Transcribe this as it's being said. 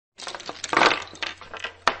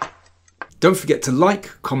Don't forget to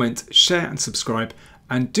like, comment, share and subscribe,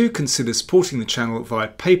 and do consider supporting the channel via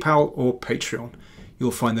PayPal or Patreon. You'll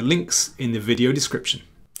find the links in the video description.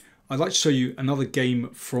 I'd like to show you another game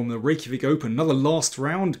from the Rejkjavik Open, another last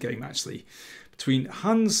round game actually, between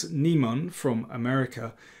Hans Niemann from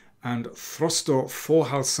America and Throstur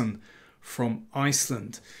Thorhallsson from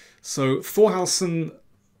Iceland. So Thorhallsson,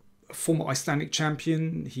 former Icelandic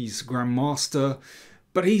champion, he's Grandmaster,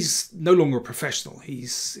 but he's no longer a professional.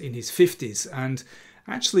 He's in his 50s, and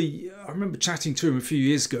actually I remember chatting to him a few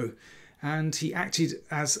years ago, and he acted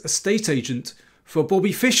as a estate agent for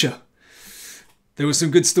Bobby Fischer. There were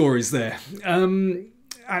some good stories there. And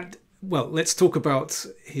well, let's talk about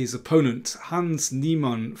his opponent, Hans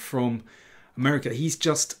Niemann from America. He's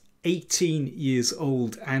just 18 years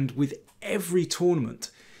old, and with every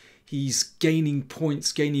tournament he's gaining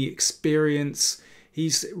points, gaining experience.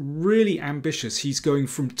 He's really ambitious. He's going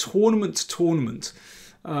from tournament to tournament,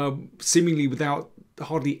 seemingly without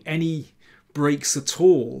hardly any breaks at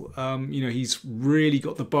all. You know, he's really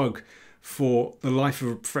got the bug for the life of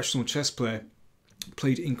a professional chess player.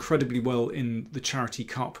 Played incredibly well in the Charity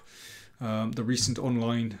Cup, the recent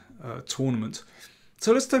online tournament.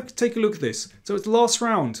 So let's take a look at this. So it's the last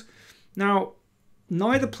round. Now,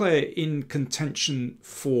 neither player in contention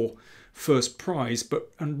for first prize,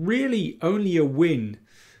 and really only a win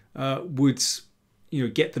would, you know,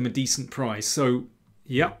 get them a decent prize. So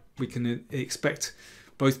yeah, we can expect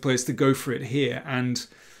both players to go for it here. And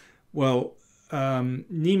well,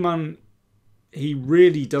 Niemann, he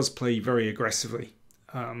really does play very aggressively.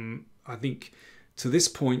 I think to this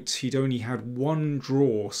point he'd only had one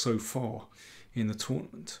draw so far in the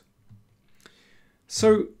tournament.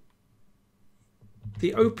 So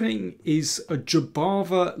the opening is a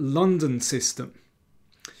Jobava London system.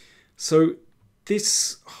 So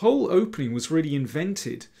this whole opening was really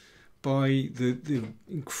invented by the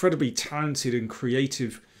incredibly talented and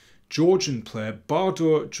creative Georgian player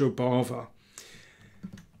Bahadur Jobava.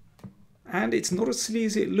 And it's not as silly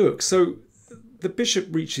as it looks. So the bishop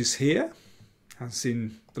reaches here, as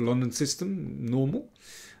in the London system, normal.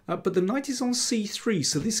 But the knight is on c3,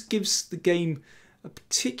 so this gives the game a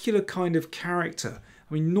particular kind of character.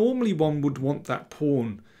 I mean, normally one would want that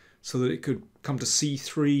pawn so that it could come to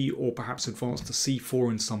c3 or perhaps advance to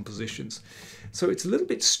c4 in some positions. So it's a little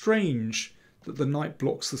bit strange that the knight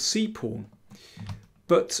blocks the c pawn.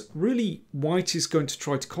 But really, white is going to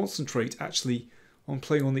try to concentrate actually on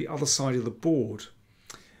playing on the other side of the board.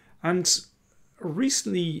 And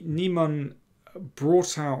recently Niemann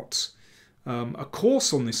brought out a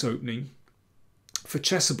course on this opening for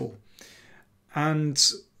Chessable. And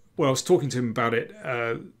well, I was talking to him about it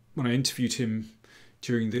when I interviewed him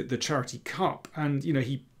during the Charity Cup, and you know,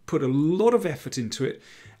 he put a lot of effort into it,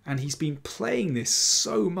 and he's been playing this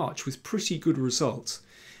so much with pretty good results.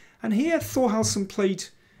 And here Thorhallsson played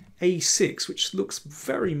a6, which looks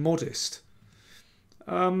very modest.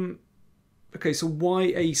 Okay, so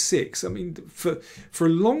why a6? I mean, for a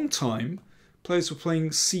long time players were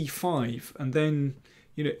playing c5 and then,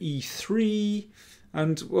 you know, e3,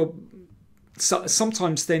 and well,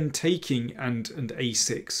 sometimes then taking and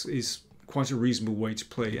a6 is quite a reasonable way to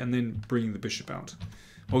play, and then bringing the bishop out.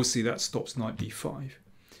 Obviously that stops knight b5.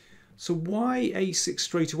 So why a6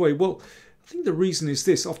 straight away? Well, I think the reason is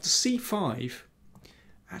this. After c5,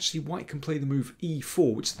 actually white can play the move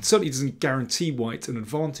e4, which certainly doesn't guarantee white an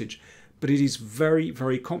advantage, but it is very,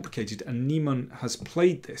 very complicated, and Niemann has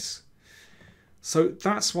played this. So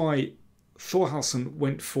that's why Thorhallsson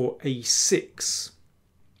went for a6,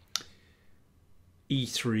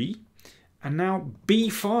 e3, and now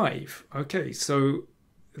b5. Okay, so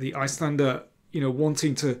the Icelander, you know,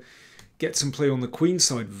 wanting to get some play on the queen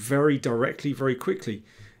side very directly, very quickly.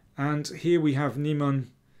 And here we have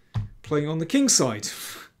Niemann playing on the king side,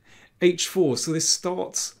 h4. So this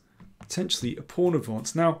starts potentially a pawn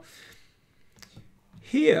advance. Now,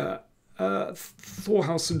 here,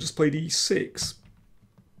 Thorhallsson just played e6.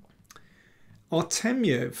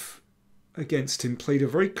 Artemiev against him played a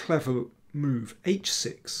very clever move,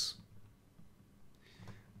 h6.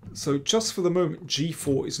 So just for the moment,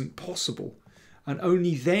 g4 isn't possible, and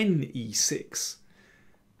only then e6.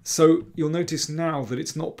 So you'll notice now that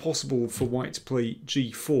it's not possible for white to play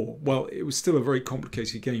g4. Well, it was still a very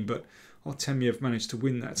complicated game, but Artemiev managed to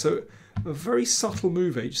win that. So a very subtle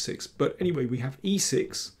move, h6. But anyway, we have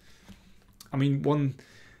e6. I mean, one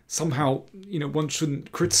somehow, you know, one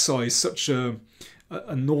shouldn't criticize such a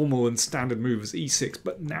normal and standard move as e6.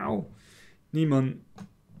 But now Niemann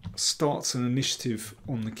starts an initiative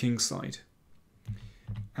on the king side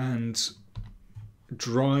and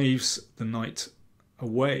drives the knight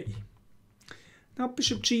away. Now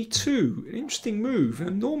bishop g2, an interesting move.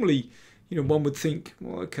 And normally, you know, one would think,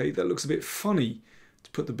 well, okay, that looks a bit funny to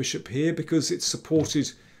put the bishop here because it's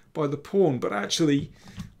supported by the pawn. But actually,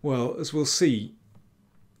 well, as we'll see,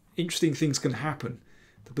 interesting things can happen.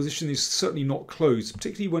 The position is certainly not closed,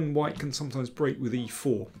 particularly when white can sometimes break with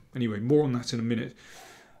e4. Anyway, more on that in a minute.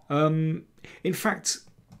 In fact,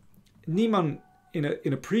 Niemann in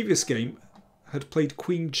a previous game had played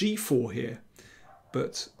queen g4 here,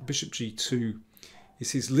 but bishop g2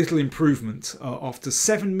 is his little improvement after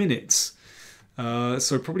 7 minutes,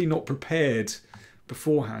 so probably not prepared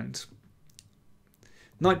beforehand.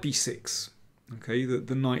 Knight b6. Okay,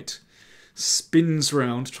 the knight spins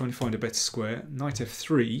round trying to find a better square. Knight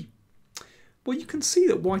f3. Well, you can see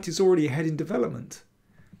that white is already ahead in development,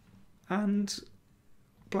 and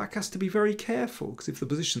black has to be very careful, because if the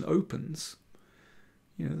position opens,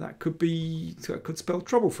 you know, that could spell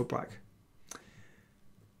trouble for black.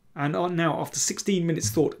 And now, after 16 minutes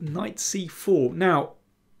thought, knight c4. Now,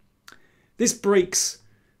 this breaks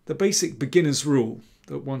the basic beginner's rule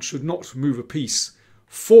that one should not move a piece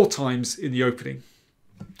 4 times in the opening.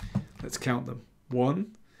 Let's count them.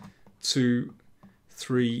 1, 2,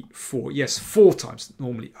 3, 4. Yes, 4 times.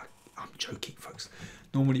 Normally, I'm joking, folks.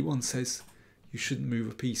 Normally one says you shouldn't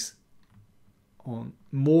move a piece on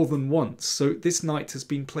more than once. So this knight has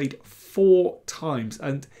been played 4 times,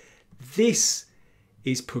 and this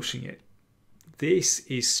is pushing it. This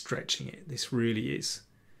is stretching it. This really is.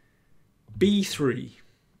 b3.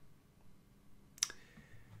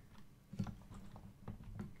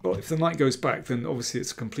 Well, if the knight goes back, then obviously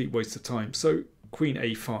it's a complete waste of time. So queen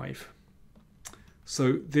a5.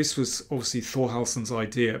 So this was obviously Thorhallsson's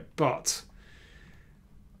idea, but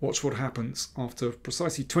watch what happens after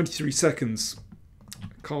precisely 23 seconds.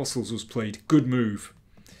 Castles was played. Good move.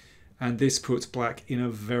 And this puts black in a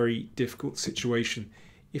very difficult situation.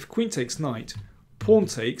 If queen takes knight, pawn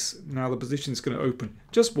takes, now the position is going to open.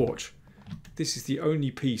 Just watch. This is the only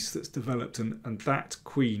piece that's developed, and that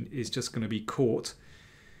queen is just going to be caught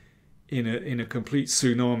in a complete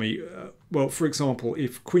tsunami. Well, for example,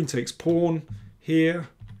 if queen takes pawn here,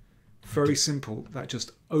 very simple. That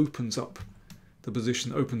just opens up the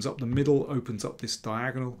position, opens up the middle, opens up this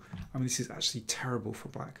diagonal. I mean, this is actually terrible for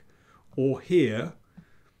black. Or here,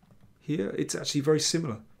 it's actually very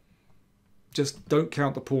similar. Just don't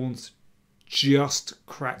count the pawns, just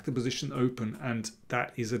crack the position open, and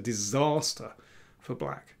that is a disaster for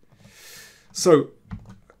black. So,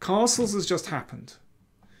 castles has just happened.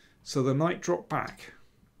 So the knight dropped back.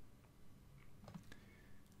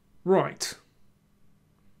 Right.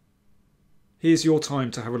 Here's your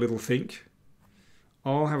time to have a little think.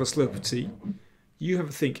 I'll have a slurp of tea. You have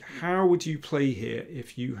a think. How would you play here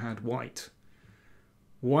if you had white?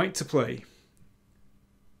 White to play.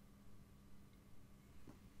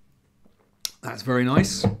 That's very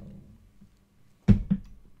nice.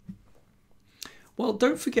 Well,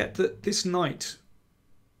 don't forget that this knight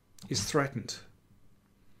is threatened.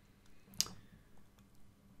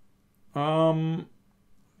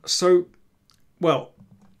 So, well,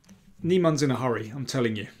 Niemann's in a hurry, I'm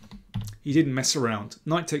telling you. He didn't mess around.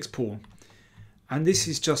 Knight takes pawn. And this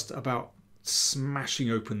is just about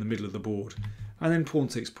smashing open the middle of the board. And then pawn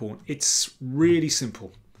takes pawn. It's really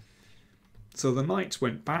simple. So the knight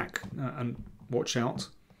went back, and watch out.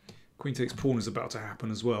 Queen takes pawn is about to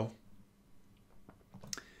happen as well.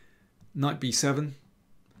 Knight b7.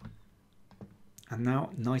 And now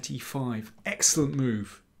knight e5. Excellent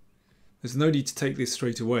move. There's no need to take this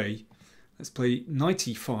straight away. Let's play knight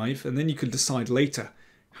e5, and then you can decide later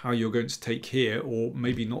how you're going to take here, or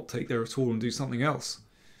maybe not take there at all and do something else.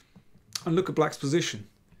 And look at black's position.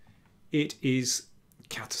 It is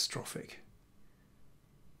catastrophic.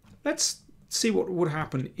 Let's see what would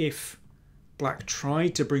happen if black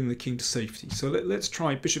tried to bring the king to safety. So let's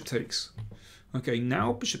try bishop takes. Okay,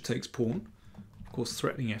 now bishop takes pawn, of course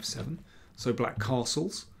threatening f7. So black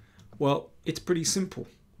castles. Well, it's pretty simple.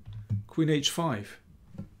 Queen h5.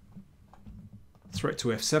 Threat to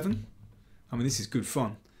f7. I mean, this is good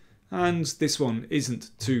fun. And this one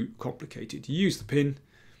isn't too complicated. You use the pin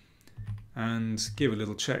and give a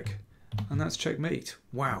little check. And that's checkmate.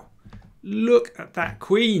 Wow. Look at that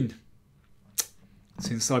queen. It's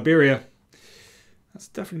in Siberia. That's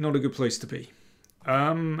definitely not a good place to be.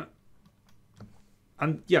 And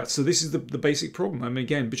yeah, so this is the basic problem. I mean,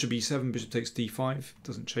 again, bishop e7, bishop takes d5.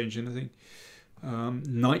 Doesn't change anything.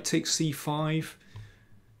 Knight takes c5.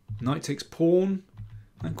 Knight takes pawn.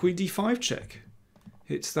 And queen d5 check.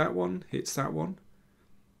 Hits that one, hits that one.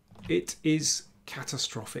 It is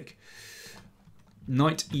catastrophic.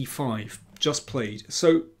 Knight e5, just played.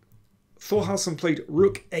 So Thorhallsson played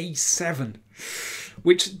rook a7,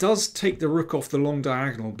 which does take the rook off the long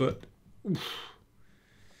diagonal, but oof,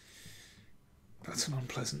 That's an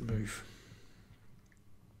unpleasant move.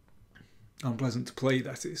 Unpleasant to play,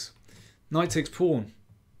 that is. Knight takes pawn.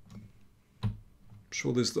 I'm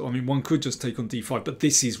sure there's, I mean, one could just take on d5, but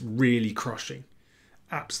this is really crushing.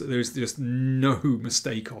 Absolutely, there's just no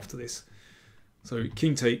mistake after this. So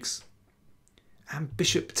king takes, and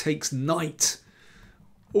bishop takes knight.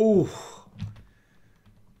 Oh,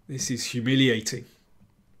 this is humiliating.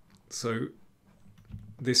 So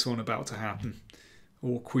this one about to happen,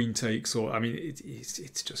 or queen takes, or I mean,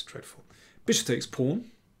 it's just dreadful. Bishop takes pawn.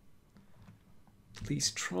 At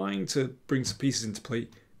least trying to bring some pieces into play.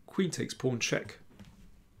 Queen takes pawn, check.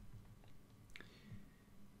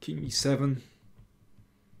 King e7.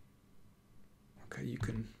 Okay, you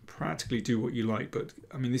can practically do what you like, but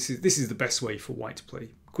I mean, this is the best way for white to play.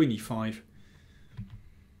 Queen e5.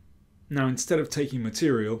 Now, instead of taking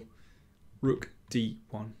material, rook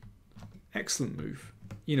d1. Excellent move.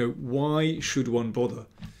 You know, why should one bother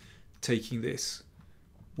taking this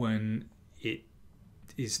when it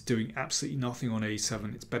is doing absolutely nothing on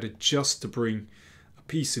a7? It's better just to bring a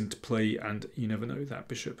piece into play, and you never know, that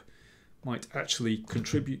bishop might actually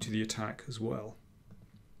contribute to the attack as well.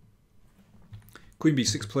 Queen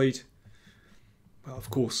b6 played. Well,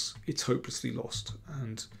 of course, it's hopelessly lost,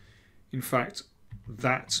 and in fact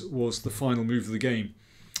that was the final move of the game.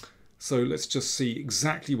 So let's just see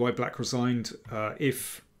exactly why black resigned.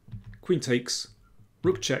 If queen takes,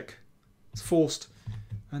 rook check, it's forced,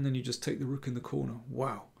 and then you just take the rook in the corner.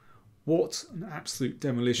 Wow, what an absolute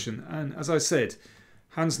demolition. And as I said,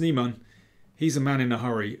 Hans Niemann, he's a man in a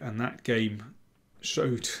hurry, and that game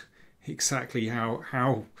showed exactly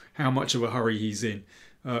how much of a hurry he's in.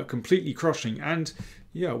 Completely crushing. And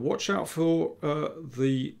yeah, watch out for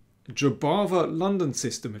the Jobava London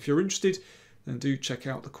system. If you're interested, then do check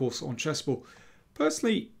out the course on Chessable.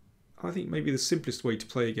 Personally, I think maybe the simplest way to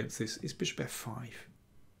play against this is bishop f5.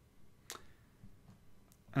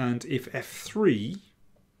 And if f3,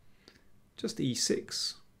 just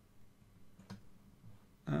e6.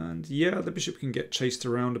 And yeah, the bishop can get chased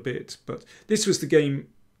around a bit, but this was the game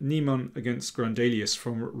Niemann against Grandelius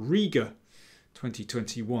from Riga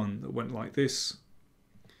 2021 that went like this.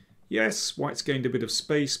 Yes, white's gained a bit of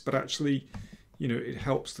space, but actually, you know, it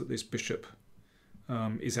helps that this bishop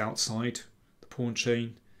is outside the pawn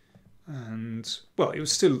chain. And well, it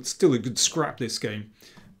was still a good scrap, this game,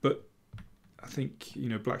 but I think, you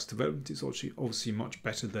know, black's development is obviously much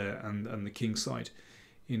better there, and the king side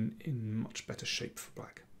in much better shape for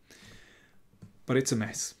black. But it's a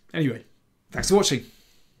mess. Anyway, thanks for watching.